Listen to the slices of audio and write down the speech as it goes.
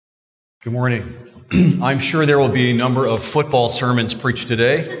Good morning. I'm sure there will be a number of football sermons preached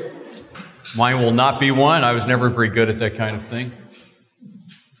today. Mine will not be one. I was never very good at that kind of thing.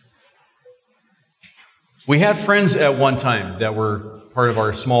 We had friends at one time that were part of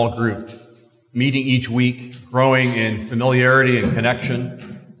our small group, meeting each week, growing in familiarity and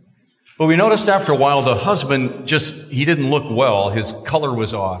connection. But we noticed after a while the husband he didn't look well. His color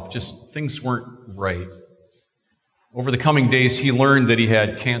was off. Just things weren't right. Over the coming days, he learned that he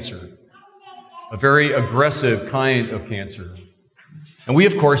had cancer. A very aggressive kind of cancer. And we,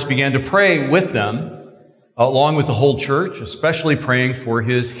 of course, began to pray with them, along with the whole church, especially praying for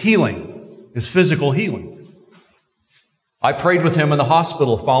his healing, his physical healing. I prayed with him in the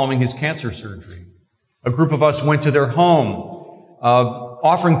hospital following his cancer surgery. A group of us went to their home,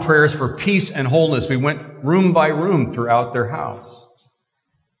 offering prayers for peace and wholeness. We went room by room throughout their house.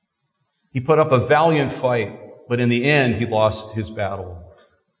 He put up a valiant fight, but in the end, he lost his battle.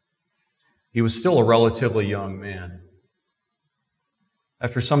 He was still a relatively young man.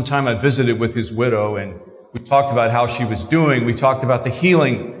 After some time, I visited with his widow, and we talked about how she was doing. We talked about the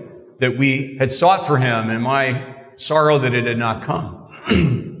healing that we had sought for him and my sorrow that it had not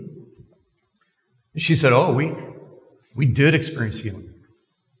come. She said, we did experience healing.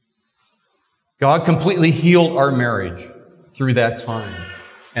 God completely healed our marriage through that time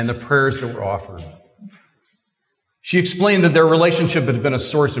and the prayers that were offered. She explained that their relationship had been a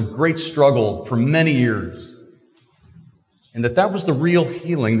source of great struggle for many years, and that was the real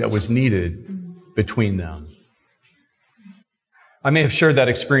healing that was needed between them. I may have shared that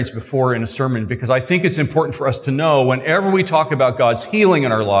experience before in a sermon because I think it's important for us to know whenever we talk about God's healing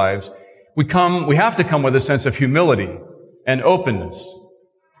in our lives, we have to come with a sense of humility and openness.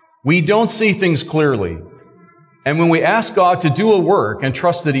 We don't see things clearly. And when we ask God to do a work and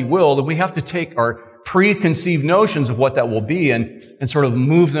trust that He will, then we have to take our preconceived notions of what that will be and sort of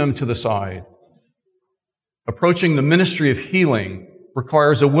move them to the side. Approaching the ministry of healing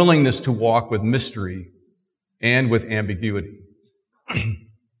requires a willingness to walk with mystery and with ambiguity.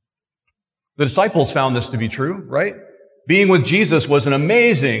 The disciples found this to be true, right? Being with Jesus was an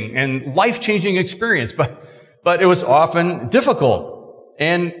amazing and life-changing experience, but it was often difficult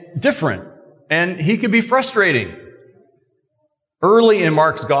and different, and He could be frustrating. Early in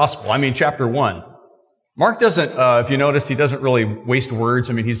Mark's gospel, chapter 1, Mark doesn't, if you notice, he doesn't really waste words.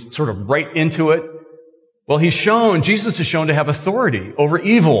 He's sort of right into it. Well, Jesus is shown to have authority over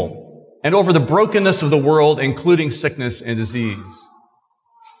evil and over the brokenness of the world, including sickness and disease.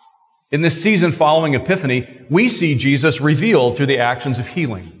 In this season following Epiphany, we see Jesus revealed through the actions of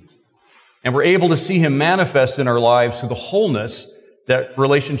healing. And we're able to see Him manifest in our lives through the wholeness that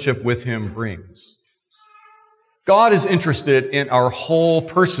relationship with Him brings. God is interested in our whole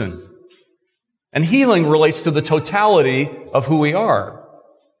person. And healing relates to the totality of who we are.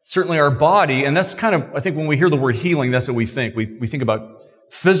 Certainly our body, and that's I think when we hear the word healing, that's what we think. We think about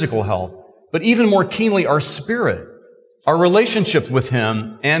physical health. But even more keenly, our spirit, our relationship with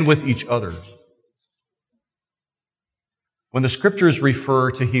Him and with each other. When the Scriptures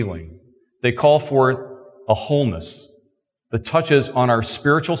refer to healing, they call forth a wholeness that touches on our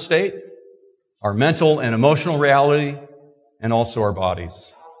spiritual state, our mental and emotional reality, and also our bodies.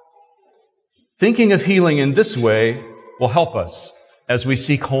 Thinking of healing in this way will help us as we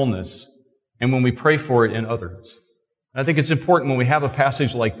seek wholeness and when we pray for it in others. I think it's important when we have a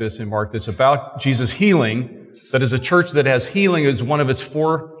passage like this in Mark that's about Jesus' healing, that as a church that has healing as one of its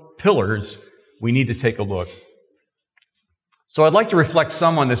 4 pillars, we need to take a look. So I'd like to reflect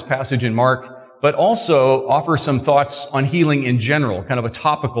some on this passage in Mark, but also offer some thoughts on healing in general, kind of a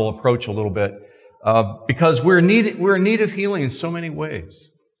topical approach a little bit, because we're in need of healing in so many ways.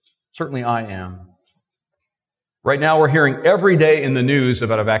 Certainly I am. Right now we're hearing every day in the news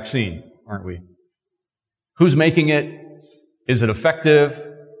about a vaccine, aren't we? Who's making it? Is it effective?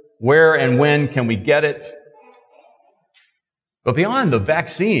 Where and when can we get it? But beyond the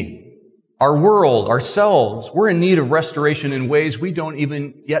vaccine, our world, ourselves, we're in need of restoration in ways we don't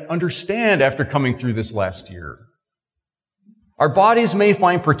even yet understand after coming through this last year. Our bodies may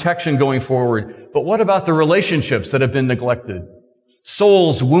find protection going forward, but what about the relationships that have been neglected?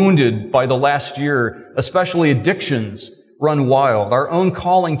 Souls wounded by the last year, especially addictions, run wild. Our own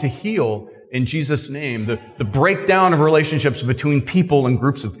calling to heal in Jesus' name, the breakdown of relationships between people and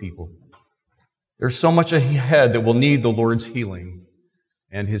groups of people. There's so much ahead that will need the Lord's healing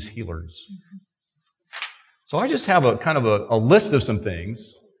and His healers. So I just have a list of some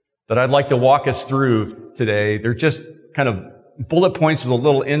things that I'd like to walk us through today. They're just kind of bullet points with a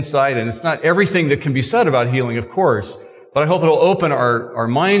little insight, and it's not everything that can be said about healing, of course. But I hope it'll open our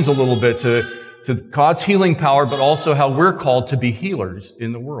minds a little bit to God's healing power, but also how we're called to be healers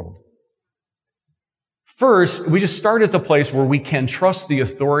in the world. First, we just start at the place where we can trust the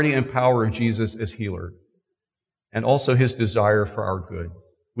authority and power of Jesus as healer, and also his desire for our good.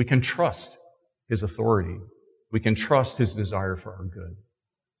 We can trust his authority. We can trust his desire for our good.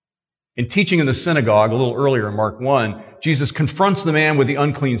 In teaching in the synagogue a little earlier in Mark 1, Jesus confronts the man with the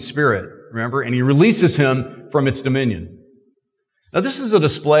unclean spirit, remember, and he releases him from its dominion. Now, this is a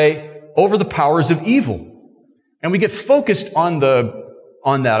display over the powers of evil. And we get focused on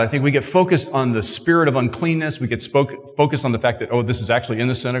that. I think we get focused on the spirit of uncleanness. We get focused on the fact that, oh, this is actually in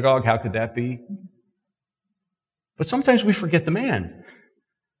the synagogue. How could that be? But sometimes we forget the man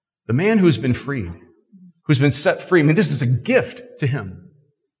who's been freed, who's been set free. I mean, this is a gift to him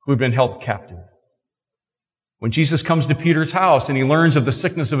who had been held captive. When Jesus comes to Peter's house and he learns of the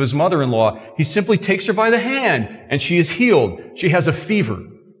sickness of his mother-in-law, he simply takes her by the hand and she is healed. She has a fever.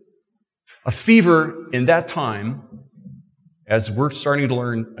 A fever in that time, as we're starting to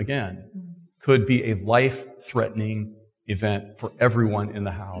learn again, could be a life-threatening event for everyone in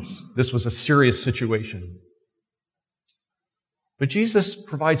the house. This was a serious situation. But Jesus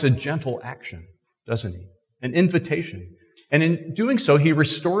provides a gentle action, doesn't he? An invitation. And in doing so, he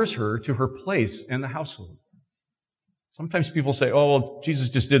restores her to her place in the household. Sometimes people say, oh, well, Jesus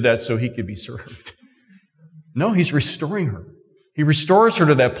just did that so he could be served. No, he's restoring her. He restores her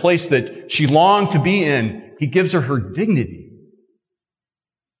to that place that she longed to be in. He gives her dignity.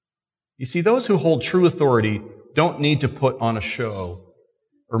 You see, those who hold true authority don't need to put on a show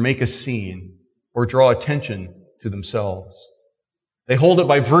or make a scene or draw attention to themselves. They hold it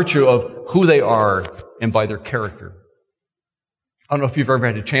by virtue of who they are and by their character. I don't know if you've ever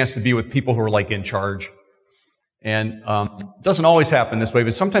had a chance to be with people who are like in charge. And it doesn't always happen this way,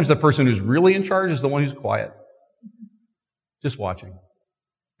 but sometimes the person who's really in charge is the one who's quiet, just watching.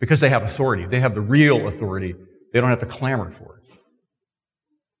 Because they have authority. They have the real authority. They don't have to clamor for it.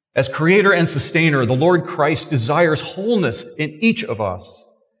 As creator and sustainer, the Lord Christ desires wholeness in each of us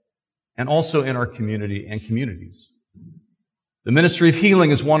and also in our community and communities. The ministry of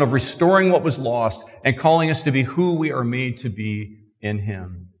healing is one of restoring what was lost and calling us to be who we are made to be in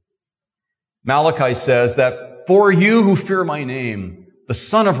him. Malachi says that for you who fear my name, the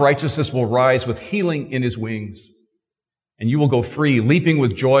Son of Righteousness will rise with healing in his wings, and you will go free, leaping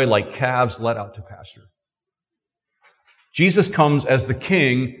with joy like calves led out to pasture. Jesus comes as the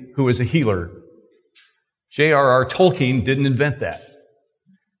King who is a healer. J.R.R. Tolkien didn't invent that.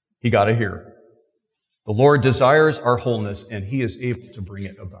 He got it here. The Lord desires our wholeness, and he is able to bring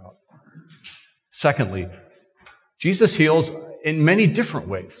it about. Secondly, Jesus heals in many different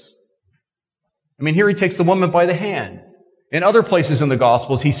ways. I mean, here he takes the woman by the hand. In other places in the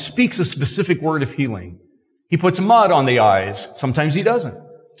Gospels, he speaks a specific word of healing. He puts mud on the eyes. Sometimes he doesn't.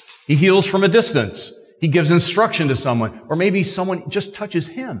 He heals from a distance. He gives instruction to someone, or maybe someone just touches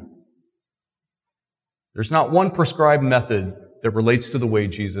him. There's not one prescribed method that relates to the way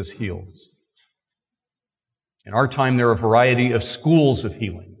Jesus heals. In our time, there are a variety of schools of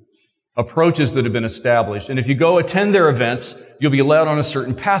healing, approaches that have been established. And if you go attend their events, you'll be led on a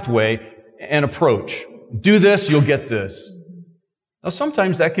certain pathway and approach. Do this, you'll get this. Now,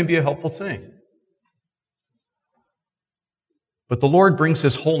 sometimes that can be a helpful thing. But the Lord brings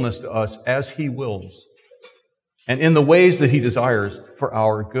his wholeness to us as he wills and in the ways that he desires for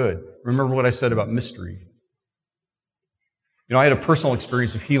our good. Remember what I said about mystery. You know, I had a personal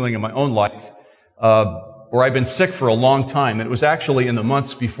experience of healing in my own life where I'd been sick for a long time. And it was actually in the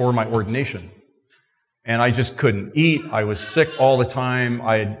months before my ordination. And I just couldn't eat. I was sick all the time.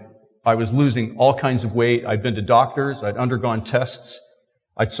 I was losing all kinds of weight. I'd been to doctors. I'd undergone tests.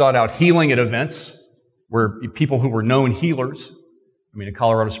 I'd sought out healing at events where people who were known healers. I mean, in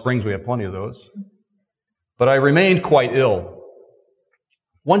Colorado Springs, we have plenty of those. But I remained quite ill.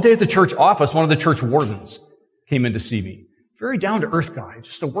 One day at the church office, one of the church wardens came in to see me. Very down-to-earth guy,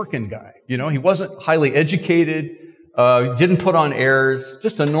 just a working guy. You know, he wasn't highly educated, didn't put on airs,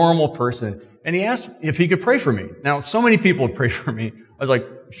 just a normal person. And he asked if he could pray for me. Now, so many people would pray for me. I was like,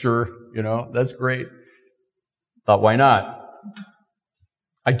 sure, you know, that's great. Thought, why not?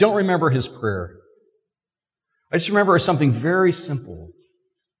 I don't remember his prayer. I just remember something very simple.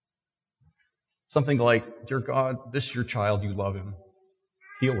 Something like, dear God, this is your child, you love him.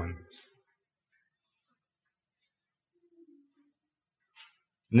 Heal him.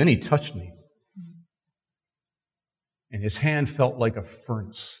 And then he touched me. And his hand felt like a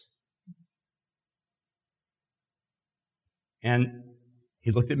furnace. And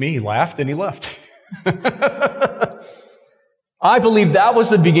he looked at me, he laughed, and he left. I believe that was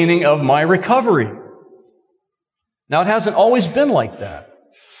the beginning of my recovery. Now, it hasn't always been like that.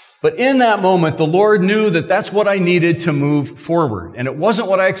 But in that moment, the Lord knew that that's what I needed to move forward. And it wasn't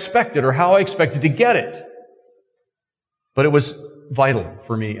what I expected or how I expected to get it. But it was vital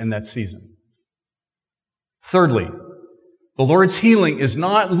for me in that season. Thirdly, the Lord's healing is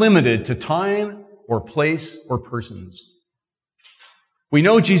not limited to time or place or persons. We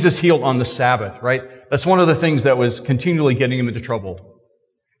know Jesus healed on the Sabbath, right? That's one of the things that was continually getting him into trouble.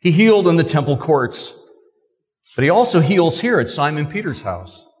 He healed in the temple courts, but he also heals here at Simon Peter's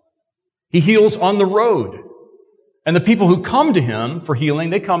house. He heals on the road. And the people who come to him for healing,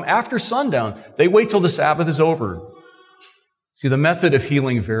 they come after sundown. They wait till the Sabbath is over. See, the method of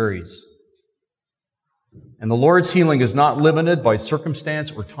healing varies. And the Lord's healing is not limited by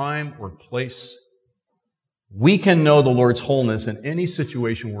circumstance or time or place. We can know the Lord's wholeness in any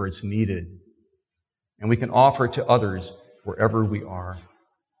situation where it's needed. And we can offer it to others wherever we are.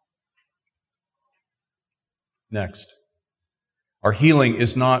 Next, our healing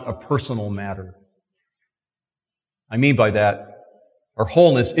is not a personal matter. I mean by that, our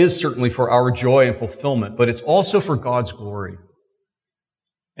wholeness is certainly for our joy and fulfillment, but it's also for God's glory.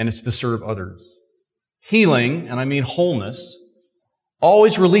 And it's to serve others. Healing, and I mean wholeness,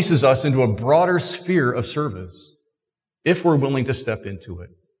 always releases us into a broader sphere of service if we're willing to step into it.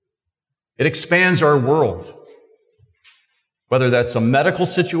 It expands our world. Whether that's a medical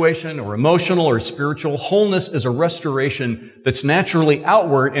situation or emotional or spiritual, wholeness is a restoration that's naturally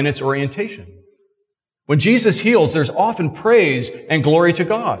outward in its orientation. When Jesus heals, there's often praise and glory to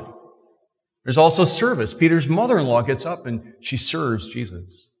God. There's also service. Peter's mother-in-law gets up and she serves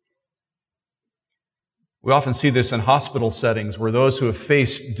Jesus. We often see this in hospital settings where those who have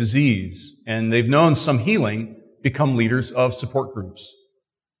faced disease and they've known some healing become leaders of support groups.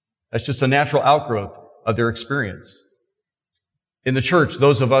 That's just a natural outgrowth of their experience. In the church,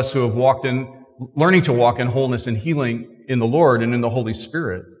 those of us who have learning to walk in wholeness and healing in the Lord and in the Holy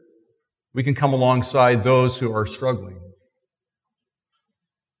Spirit, we can come alongside those who are struggling.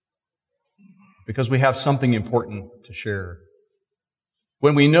 Because we have something important to share.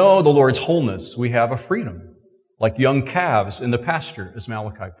 When we know the Lord's wholeness, we have a freedom, like young calves in the pasture, as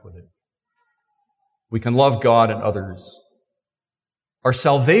Malachi put it. We can love God and others. Our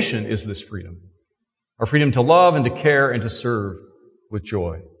salvation is this freedom. Our freedom to love and to care and to serve with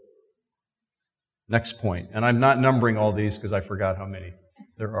joy. Next point, and I'm not numbering all these because I forgot how many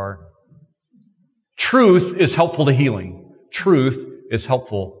there are. Truth is helpful to healing. Truth is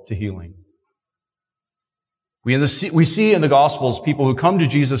helpful to healing. We see in the Gospels people who come to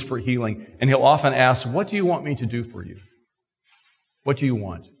Jesus for healing, and he'll often ask, what do you want me to do for you? What do you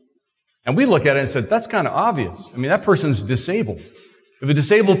want? And we look at it and say, that's kind of obvious. I mean, that person's disabled. If a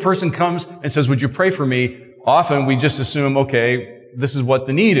disabled person comes and says, would you pray for me? Often we just assume, okay, this is what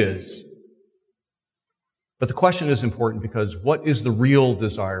the need is. But the question is important because what is the real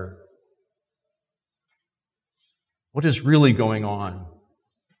desire? What is really going on?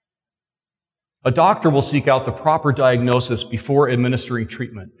 A doctor will seek out the proper diagnosis before administering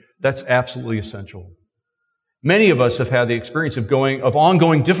treatment. That's absolutely essential. Many of us have had the experience of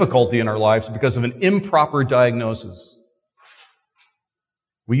ongoing difficulty in our lives because of an improper diagnosis.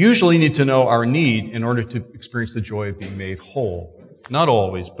 We usually need to know our need in order to experience the joy of being made whole. Not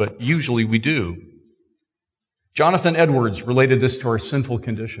always, but usually we do. Jonathan Edwards related this to our sinful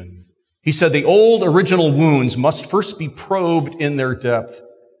condition. He said the old original wounds must first be probed in their depth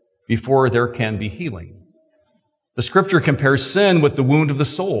before there can be healing. The Scripture compares sin with the wound of the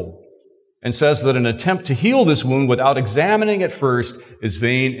soul and says that an attempt to heal this wound without examining it first is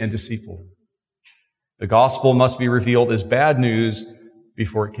vain and deceitful. The gospel must be revealed as bad news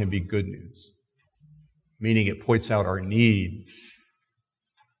before it can be good news, meaning it points out our need.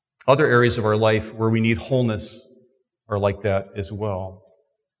 Other areas of our life where we need wholeness are like that as well.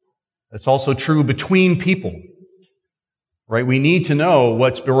 That's also true between people. Right? We need to know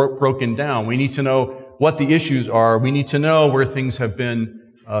what's broken down. We need to know what the issues are. We need to know where things have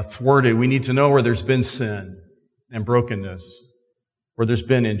been thwarted. We need to know where there's been sin and brokenness, where there's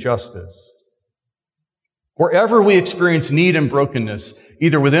been injustice. Wherever we experience need and brokenness,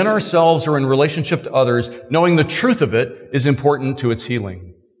 either within ourselves or in relationship to others, knowing the truth of it is important to its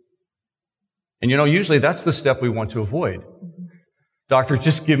healing. And usually that's the step we want to avoid. Doctor,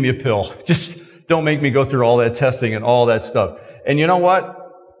 just give me a pill. Just don't make me go through all that testing and all that stuff. And you know what?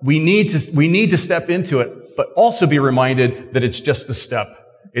 We need to step into it, but also be reminded that it's just a step.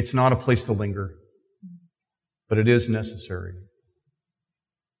 It's not a place to linger. But it is necessary.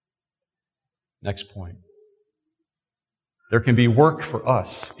 Next point. There can be work for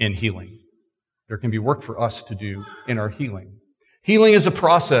us in healing. There can be work for us to do in our healing. Healing is a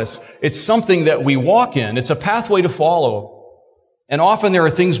process. It's something that we walk in. It's a pathway to follow. And often there are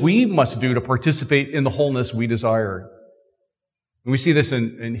things we must do to participate in the wholeness we desire. And we see this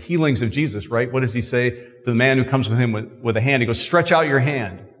in healings of Jesus, right? What does he say to the man who comes with him with a hand? He goes, stretch out your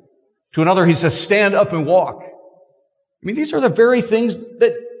hand. To another, he says, stand up and walk. I mean, these are the very things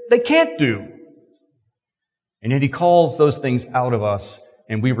that they can't do. And yet he calls those things out of us,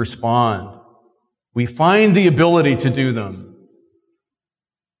 and we respond. We find the ability to do them,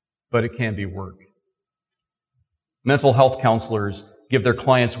 but it can be work. Mental health counselors give their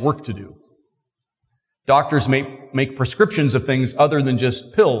clients work to do. Doctors make prescriptions of things other than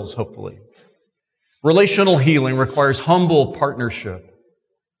just pills, hopefully. Relational healing requires humble partnership,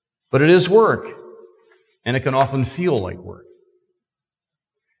 but it is work, and it can often feel like work.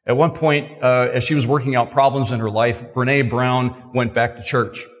 At one point, as she was working out problems in her life, Brene Brown went back to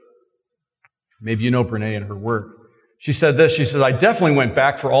church. Maybe you know Brene and her work. She said this, she said, I definitely went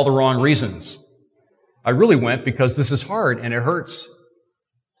back for all the wrong reasons. I really went because this is hard and it hurts.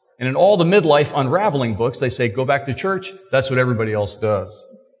 And in all the midlife unraveling books, they say, go back to church. That's what everybody else does.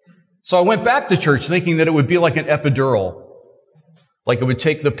 So I went back to church thinking that it would be like an epidural, like it would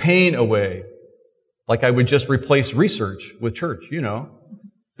take the pain away, like I would just replace research with church, you know.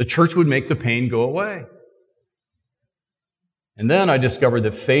 The church would make the pain go away. And then I discovered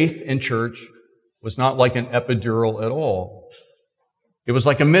that faith in church was not like an epidural at all. It was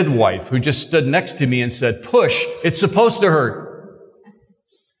like a midwife who just stood next to me and said, push, it's supposed to hurt.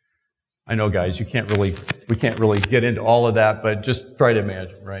 I know, guys, we can't really get into all of that, but just try to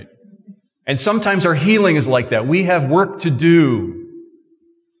imagine, right? And sometimes our healing is like that. We have work to do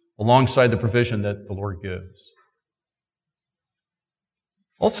alongside the provision that the Lord gives.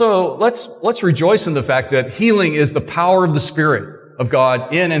 Also, let's rejoice in the fact that healing is the power of the Spirit of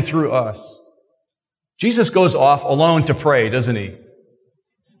God in and through us. Jesus goes off alone to pray, doesn't he?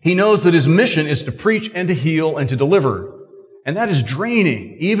 He knows that his mission is to preach and to heal and to deliver. And that is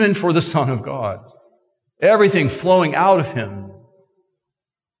draining, even for the Son of God. Everything flowing out of him.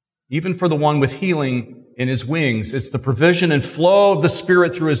 Even for the one with healing in his wings. It's the provision and flow of the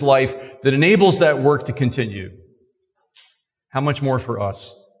Spirit through his life that enables that work to continue. How much more for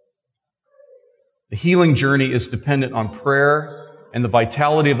us? The healing journey is dependent on prayer and the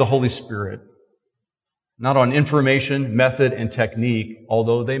vitality of the Holy Spirit, not on information, method, and technique,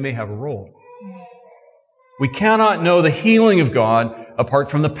 although they may have a role. We cannot know the healing of God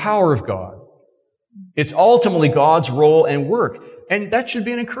apart from the power of God. It's ultimately God's role and work, and that should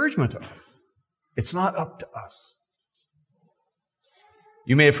be an encouragement to us. It's not up to us.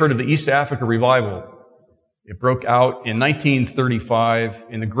 You may have heard of the East Africa Revival. It broke out in 1935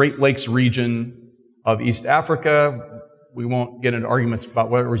 in the Great Lakes region of East Africa. We won't get into arguments about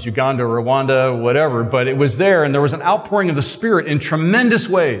whether it was Uganda or Rwanda, whatever, but it was there, and there was an outpouring of the Spirit in tremendous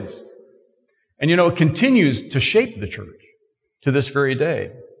ways. And you know, it continues to shape the church to this very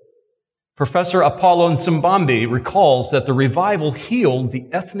day. Professor Apollo Nsimbambi recalls that the revival healed the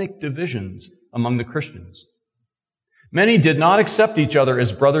ethnic divisions among the Christians. Many did not accept each other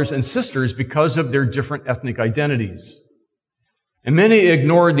as brothers and sisters because of their different ethnic identities. And many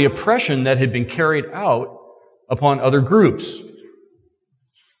ignored the oppression that had been carried out upon other groups.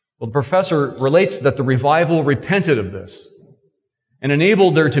 Well, the professor relates that the revival repented of this and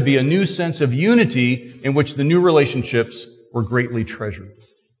enabled there to be a new sense of unity in which the new relationships were greatly treasured.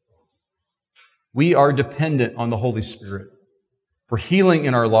 We are dependent on the Holy Spirit for healing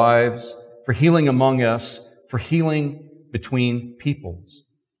in our lives, for healing among us, for healing between peoples.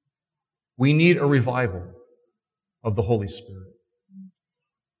 We need a revival of the Holy Spirit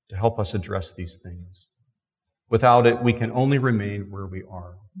to help us address these things. Without it, we can only remain where we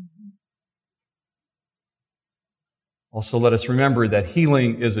are. Also, let us remember that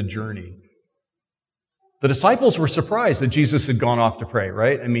healing is a journey. The disciples were surprised that Jesus had gone off to pray,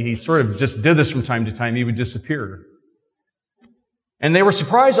 right? I mean, he sort of just did this from time to time. He would disappear. And they were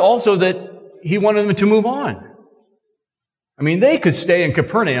surprised also that he wanted them to move on. I mean, they could stay in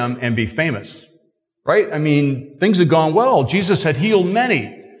Capernaum and be famous, right? I mean, things had gone well. Jesus had healed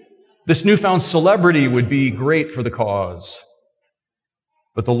many. This newfound celebrity would be great for the cause.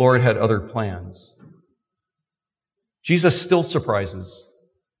 But the Lord had other plans. Jesus still surprises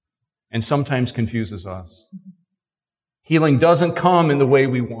and sometimes confuses us. Healing doesn't come in the way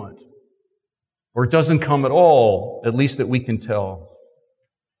we want, or it doesn't come at all, at least that we can tell.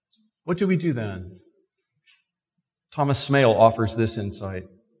 What do we do then? Thomas Smale offers this insight.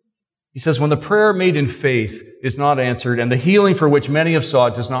 He says, when the prayer made in faith is not answered and the healing for which many have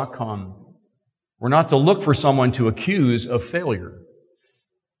sought does not come, we're not to look for someone to accuse of failure.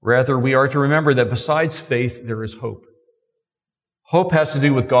 Rather, we are to remember that besides faith, there is hope. Hope has to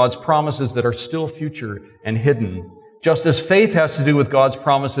do with God's promises that are still future and hidden, just as faith has to do with God's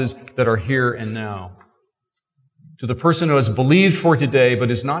promises that are here and now. To the person who has believed for today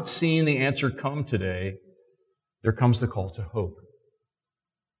but is not seeing the answer come today, there comes the call to hope.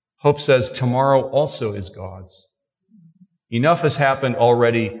 Hope says tomorrow also is God's. Enough has happened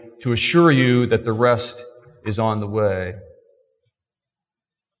already to assure you that the rest is on the way.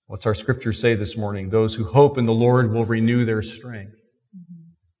 What's our scripture say this morning? Those who hope in the Lord will renew their strength.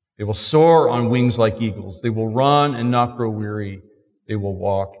 They will soar on wings like eagles. They will run and not grow weary. They will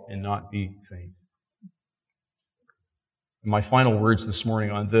walk and not be faint. And my final words this morning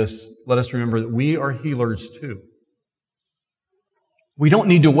on this, let us remember that we are healers too. We don't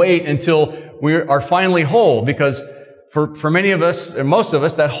need to wait until we are finally whole, because for many of us, and most of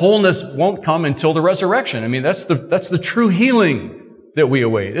us, that wholeness won't come until the resurrection. I mean, that's the true healing that we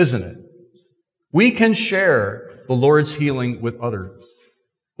await, isn't it? We can share the Lord's healing with others.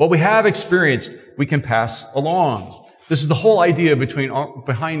 What we have experienced, we can pass along. This is the whole idea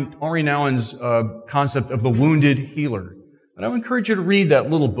behind Henri Nouwen's concept of the wounded healer. And I would encourage you to read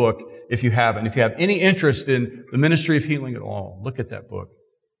that little book if you haven't. If you have any interest in the ministry of healing at all, look at that book.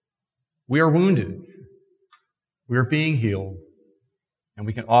 We are wounded. We are being healed. And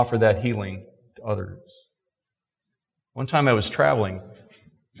we can offer that healing to others. One time I was traveling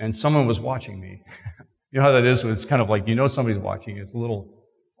and someone was watching me. You know how that is? It's kind of like, somebody's watching you. It's a little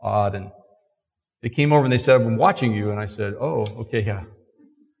odd. And they came over and they said, "I'm watching you." And I said, "Oh, okay, yeah."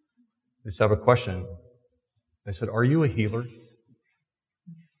 They said, "I have a question." They said, "Are you a healer?"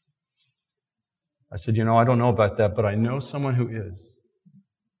 I said, "I don't know about that, but I know someone who is."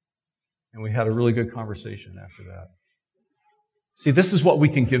 And we had a really good conversation after that. See, this is what we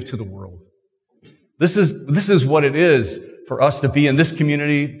can give to the world. This is what it is for us to be in this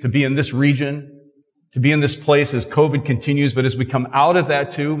community, to be in this region, to be in this place as COVID continues, but as we come out of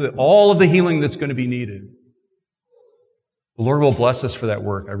that too, that all of the healing that's going to be needed, the Lord will bless us for that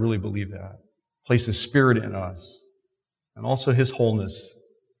work. I really believe that. Place His Spirit in us, and also His wholeness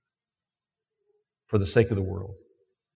for the sake of the world.